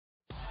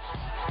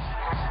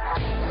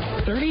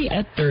30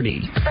 at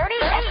 30.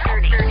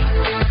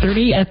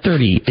 30 at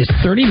 30 is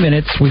 30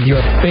 minutes with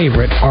your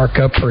favorite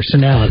ARCA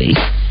personality.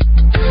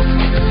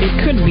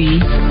 It could be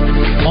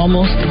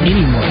almost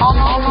anyone.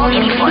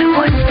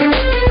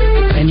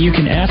 And you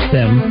can ask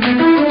them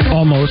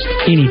almost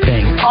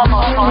anything.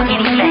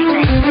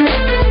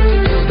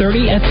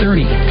 30 at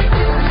 30.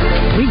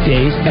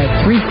 Weekdays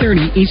at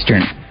 3:30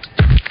 Eastern.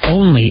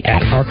 Only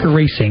at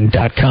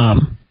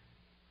ARCARacing.com.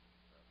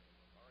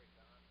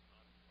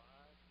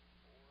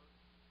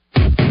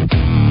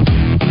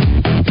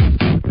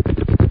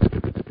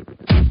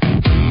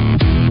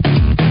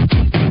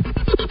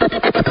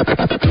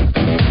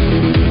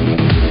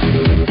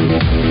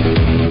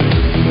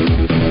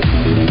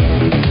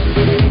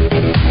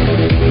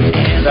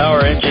 And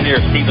our engineer,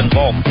 Stephen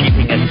Volk,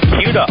 keeping us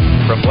queued up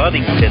from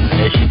Ludington,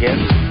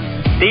 Michigan.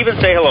 Stephen,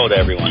 say hello to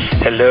everyone.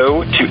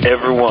 Hello to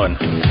everyone.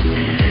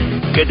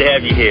 Good to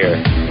have you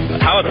here.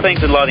 How are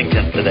things in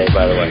Ludington today,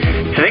 by the way?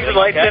 Things in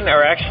Ludington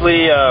are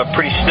actually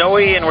pretty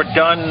snowy, and we're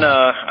done.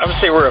 I would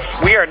say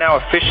we are now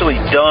officially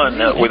done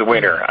with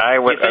winter.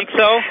 You think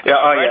so? Yeah.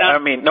 Right I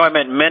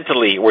meant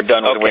mentally we're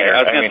done with winter.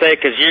 I was going to say,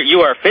 because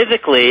you are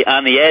physically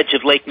on the edge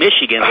of Lake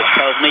Michigan, which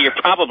tells me you're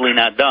probably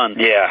not done.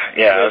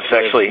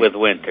 With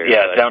winter.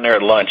 Yeah, down there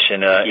at lunch,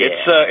 and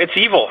it's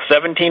evil.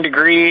 17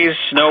 degrees,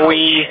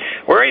 snowy.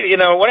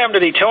 What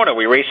happened to Daytona?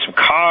 We raced some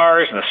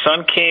cars, and the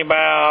sun came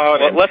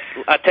out. Well,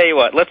 I tell you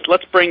what.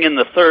 Let's bring in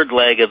the third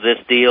leg of this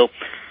deal.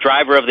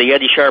 Driver of the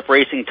Eddie Sharp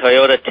Racing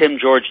Toyota, Tim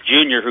George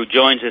Jr., who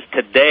joins us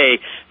today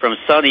from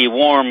sunny,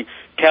 warm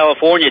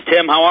California.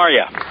 Tim, how are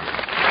you?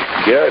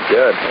 Good.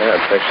 Yeah,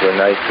 it's actually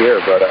nice here,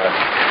 but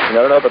I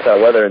don't know about that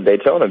weather in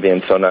Daytona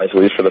being so nice, at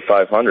least for the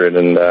 500,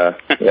 and this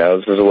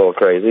is a little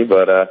crazy,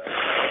 but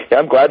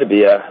I'm glad to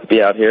be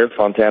out here.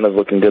 Fontana's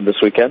looking good this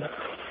weekend.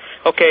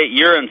 Okay,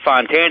 you're in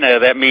Fontana.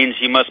 That means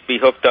you must be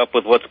hooked up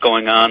with what's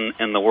going on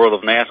in the world of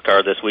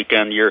NASCAR this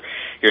weekend. You're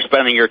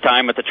spending your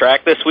time at the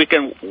track this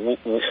weekend. What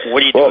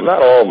are you doing? Well,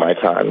 not all my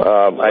time.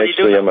 I'm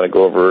going to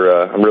go over.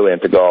 I'm really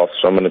into golf,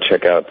 so I'm going to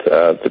check out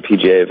the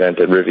PGA event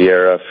at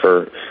Riviera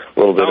for a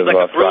little bit of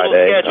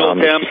Friday. Schedule,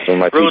 Tim. Some of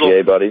my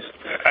PGA buddies.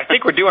 I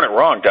think we're doing it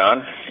wrong,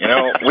 Don.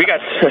 We got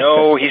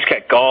snow. He's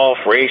got golf,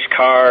 race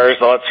cars,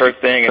 all that sort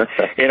of thing. And,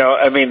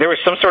 there was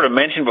some sort of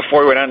mention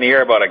before we went on the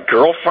air about a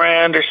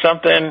girlfriend or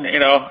something.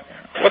 Golf.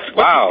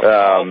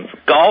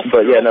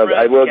 But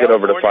I will get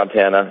over to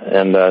Fontana,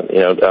 and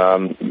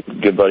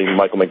good buddy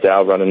Michael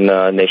McDowell running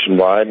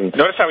nationwide. And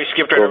notice how we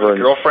skipped right over the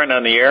girlfriend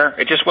on the air?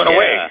 It just went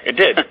away. It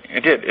did.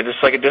 It's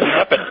just like it doesn't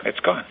happen. It's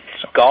gone.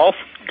 So. Golf,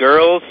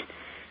 girls,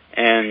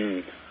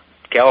 and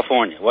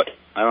California. What?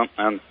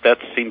 That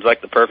seems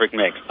like the perfect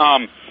mix.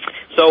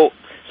 So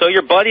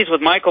you're buddies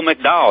with Michael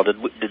McDowell.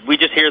 Did we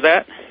just hear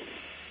that?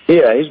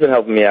 Yeah, he's been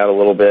helping me out a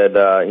little bit,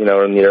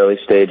 in the early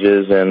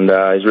stages, and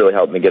he's really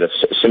helped me get a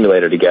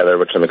simulator together,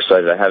 which I'm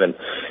excited. I haven't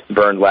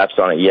burned laps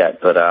on it yet,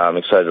 but I'm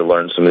excited to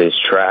learn some of these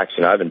tracks.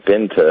 I haven't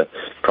been to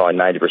probably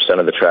 90%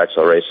 of the tracks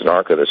I'll race in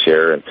ARCA this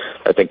year, and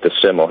I think the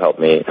sim will help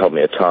me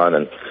a ton.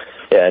 And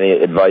any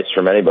advice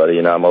from anybody,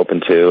 I'm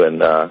open to,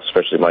 and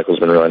especially Michael's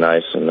been really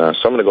nice. And so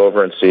I'm going to go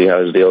over and see how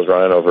his deal's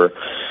running over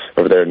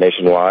there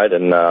nationwide.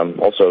 And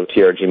also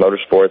TRG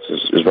Motorsports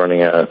is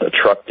running a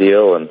truck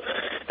deal, and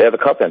they have a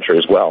cup entry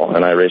as well.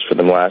 And I raced for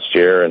them last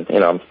year, and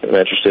I'm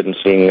interested in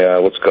seeing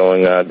what's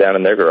going down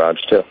in their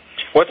garage too.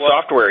 What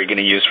software are you going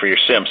to use for your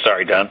sim?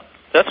 Sorry, Don.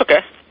 That's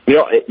okay.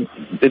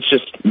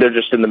 They're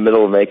just in the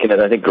middle of making it.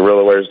 I think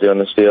GorillaWare's doing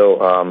this deal.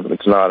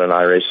 It's not an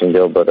iRacing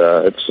deal, but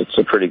it's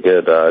a pretty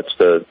good. It's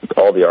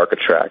all the ARCA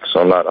tracks,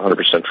 so I'm not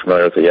 100%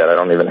 familiar with it yet. I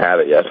don't even have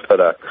it yet,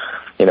 but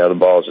the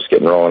ball is just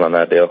getting rolling on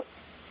that deal.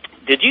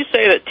 Did you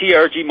say that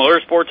TRG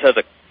Motorsports has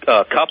a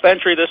cup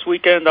entry this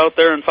weekend out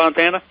there in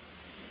Fontana?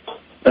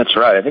 That's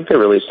right. I think they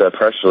released a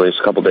press release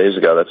a couple days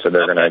ago that said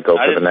they're going to go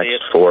for the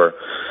next 4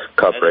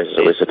 cup races,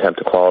 at least attempt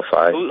to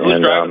qualify.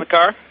 Who's driving the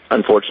car?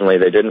 Unfortunately,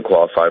 they didn't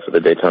qualify for the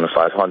Daytona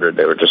 500.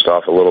 They were just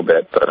off a little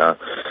bit, but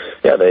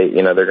they're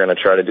going to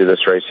try to do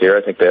this race here.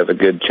 I think they have a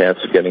good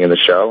chance of getting in the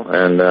show,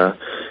 and I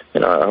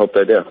hope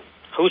they do.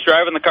 Who's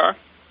driving the car?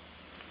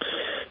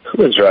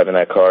 Who is driving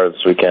that car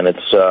this weekend?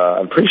 It's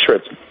I'm pretty sure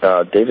it's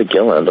David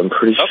Gilland. I'm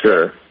pretty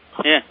sure.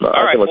 Yeah.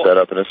 I can look that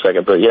up in a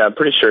second, but yeah, I'm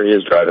pretty sure he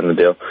is driving the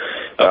deal.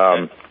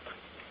 Okay.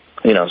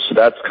 So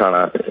that's kind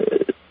of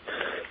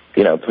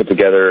put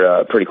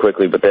together pretty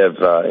quickly. But they have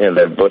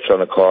they have Butch on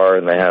the car,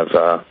 and they have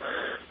a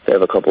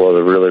couple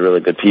other really,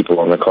 really good people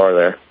on the car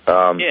there.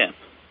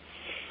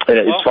 And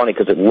it's funny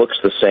because it looks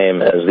the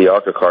same as the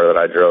ARCA car that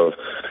I drove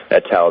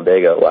at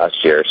Talladega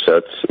last year.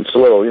 So it's a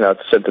little,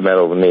 it's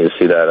sentimental to me to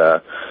see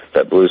that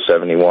blue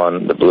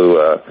 71, the blue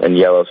and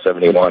yellow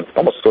 71.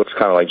 Almost looks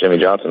kind of like Jimmy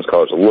Johnson's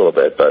colors a little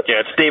bit, but yeah,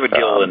 it's David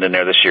Gilliland in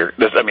there this year.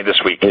 This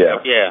week.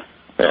 Yeah.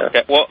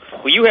 Okay. Well,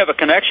 you have a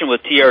connection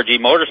with TRG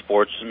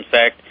Motorsports. In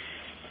fact,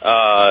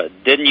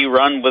 didn't you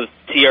run with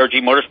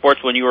TRG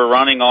Motorsports when you were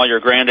running all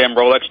your Grand Am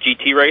Rolex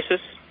GT races?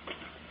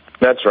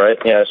 That's right.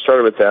 Yeah, I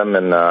started with them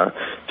in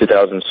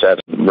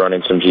 2007,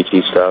 running some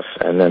GT stuff,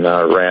 and then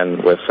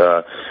ran with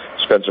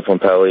Spencer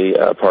Pompelli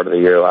part of the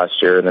year last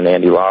year, and then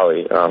Andy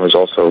Lally, who's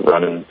also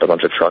running a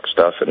bunch of truck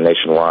stuff and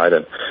Nationwide,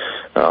 and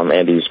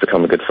Andy's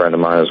become a good friend of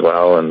mine as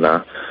well. And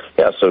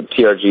so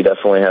TRG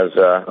definitely has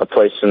a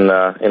place in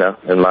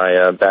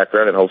my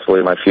background and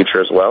hopefully my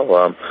future as well.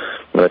 I'm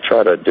going to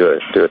try to do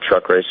a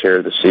truck race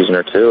here this season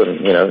or two,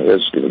 and you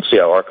can see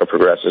how ARCA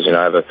progresses.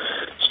 I have a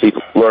steep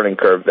learning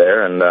curve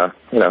there, and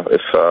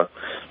if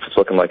it's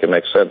looking like it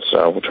makes sense,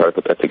 we'll try to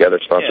put that together.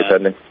 Sponsor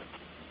pending.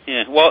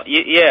 Yeah, well,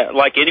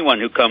 like anyone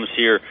who comes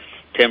here,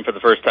 Tim, for the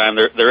first time,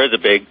 there is a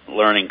big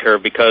learning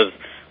curve because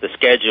the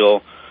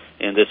schedule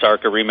in this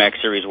ARCA REMAX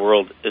Series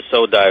world is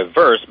so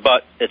diverse,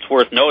 but it's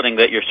worth noting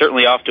that you're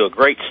certainly off to a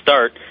great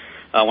start.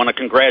 I want to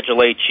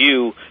congratulate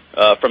you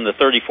from the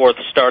 34th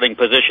starting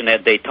position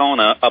at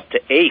Daytona up to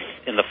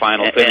 8th in the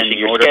final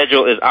finishing order. Your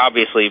schedule is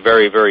obviously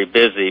very, very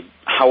busy.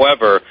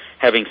 However,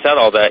 having said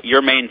all that,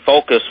 your main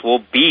focus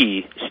will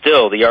be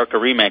still the ARCA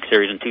REMAX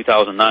Series in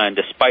 2009,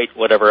 despite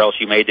whatever else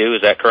you may do.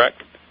 Is that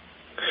correct?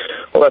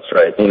 Well, that's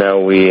right.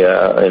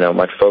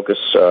 My focus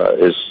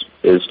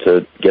is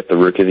to get the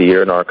Rookie of the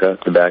Year in ARCA,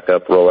 to back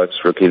up Rolex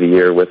Rookie of the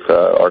Year with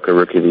ARCA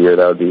Rookie of the Year.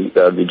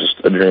 That would be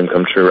just a dream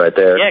come true right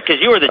there. Yeah,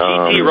 because you were the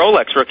GT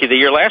Rolex Rookie of the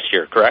Year last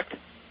year, correct?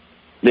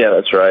 Yeah,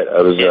 that's right.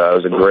 It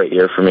was a great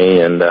year for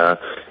me, and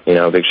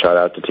big shout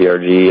out to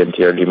TRG and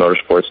TRG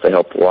Motorsports. They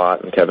helped a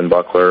lot, and Kevin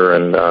Buckler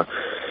and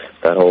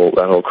that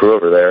whole crew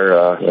over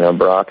there.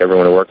 Brock,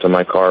 everyone who worked on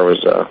my car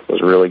was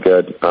really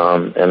good,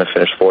 and I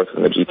finished 4th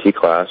in the GT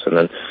class, and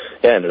then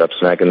ended up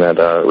snagging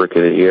that Rookie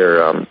of the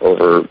Year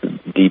over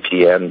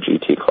DP and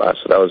GT class.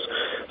 So that was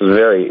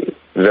very,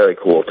 very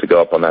cool to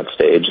go up on that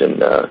stage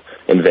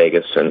in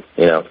Vegas and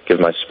give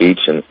my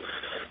speech, and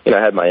I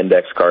had my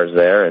index cards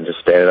there and just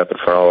standing up in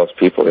front of all those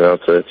people.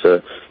 It's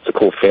a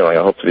cool feeling.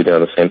 I hope to be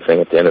doing the same thing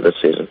at the end of this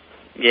season.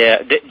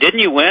 Yeah, didn't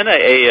you win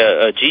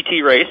a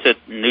GT race at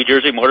New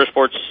Jersey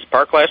Motorsports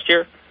Park last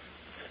year?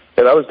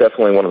 Yeah, that was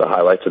definitely one of the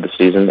highlights of the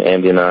season.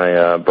 Andy and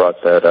I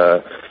brought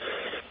that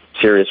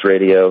Sirius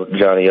Radio,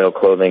 Johnny O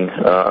clothing,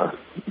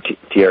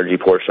 TRG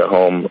Porsche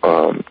home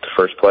to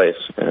first place,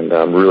 and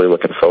I'm really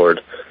looking forward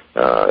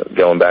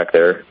going back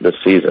there this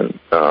season.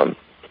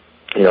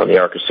 In the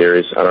ARCA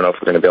Series, I don't know if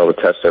we're going to be able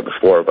to test there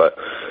before, but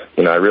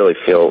I really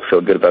feel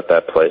good about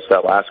that place.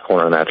 That last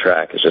corner on that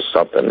track is just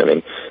something. I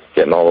mean,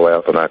 getting all the way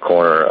up on that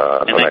corner,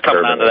 and then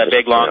coming onto that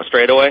big long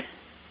straightaway.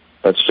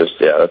 That's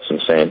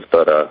insane.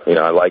 But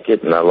I like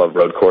it, and I love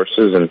road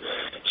courses. And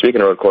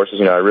speaking of road courses,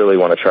 I really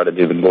want to try to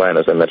do the Glen,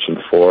 as I mentioned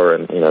before,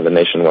 and the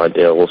Nationwide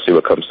deal. We'll see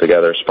what comes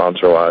together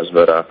sponsor-wise,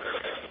 but I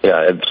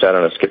sat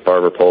on a Skip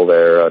Barber pole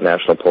there,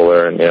 national pole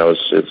there, and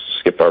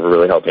Skip Barber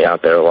really helped me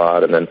out there a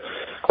lot, and then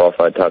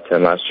qualified top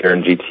 10 last year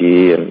in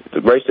GT, and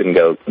the race didn't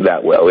go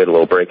that well. We had a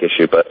little brake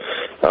issue, but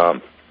I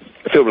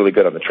feel really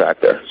good on the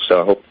track there,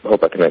 so I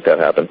hope I can make that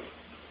happen.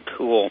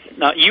 Cool.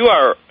 Now,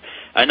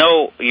 I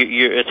know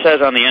it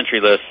says on the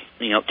entry list,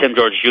 Tim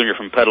George Jr.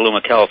 from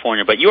Petaluma,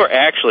 California, but you are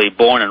actually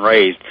born and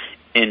raised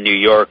in New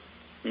York.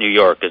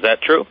 Is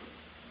that true?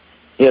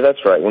 Yeah, that's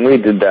right. When we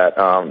did that,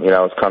 I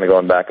was kind of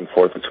going back and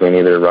forth between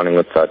either running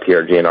with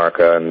TRG and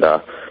ARCA and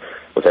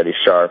with Eddie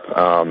Sharp,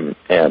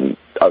 and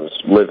I was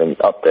living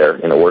up there,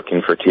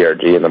 working for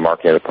TRG in the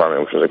marketing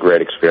department, which was a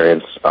great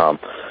experience.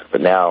 But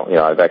now,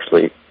 I've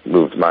actually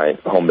moved my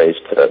home base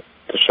to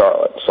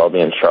Charlotte, so I'll be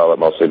in Charlotte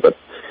mostly. But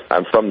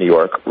I'm from New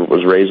York,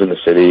 was raised in the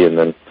city, and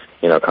then,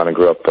 kind of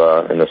grew up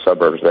in the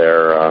suburbs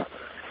there,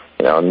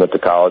 and went to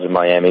college in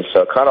Miami.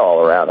 So kind of all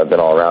around. I've been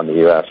all around the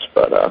U.S.,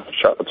 but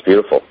Charlotte's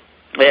beautiful.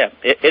 Yeah,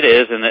 it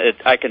is, and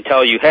I can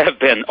tell you have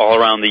been all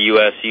around the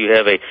U.S. You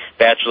have a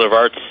Bachelor of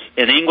Arts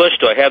in English.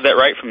 Do I have that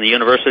right, from the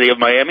University of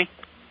Miami?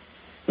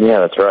 Yeah,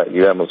 that's right.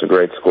 UM was a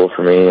great school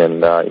for me,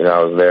 and I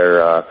was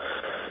there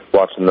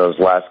watching those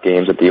last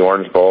games at the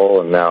Orange Bowl,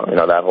 and now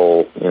that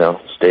whole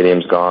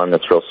stadium's gone.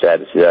 It's real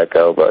sad to see that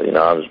go, but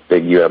I was a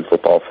big UM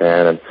football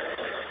fan, and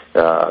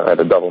I had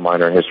a double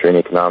minor in history and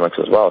economics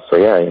as well. So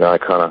yeah, I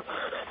kind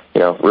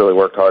of really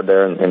worked hard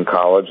there in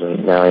college,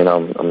 and now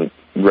I'm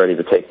ready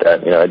to take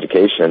that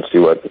education and see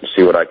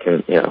what I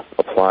can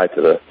apply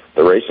to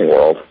the racing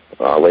world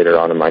later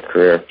on in my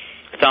career.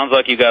 Sounds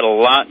like you got a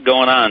lot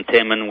going on,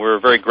 Tim, and we're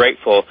very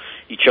grateful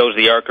you chose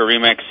the ARCA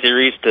REMAX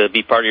Series to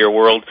be part of your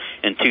world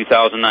in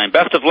 2009.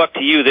 Best of luck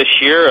to you this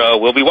year.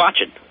 We'll be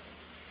watching.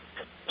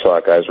 Thanks a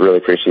lot, guys. Really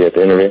appreciate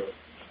the interview.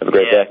 Have a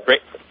great day.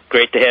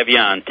 Great to have you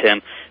on,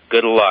 Tim.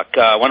 Good luck.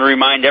 I want to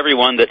remind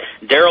everyone that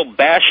Daryl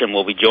Basham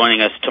will be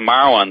joining us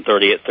tomorrow on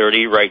 30 at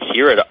 30 right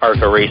here at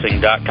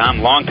ARCARacing.com.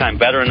 Longtime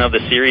veteran of the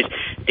series,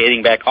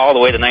 dating back all the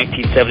way to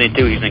 1972.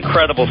 He's an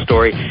incredible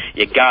story.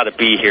 You got to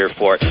be here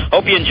for it.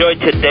 Hope you enjoyed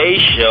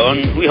today's show,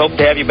 and we hope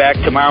to have you back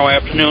tomorrow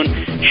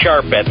afternoon,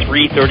 sharp at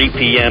 3:30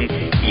 p.m.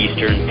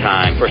 Eastern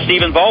Time. For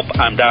Stephen Volp,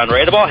 I'm Don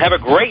Radeball. Have a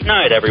great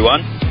night,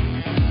 everyone.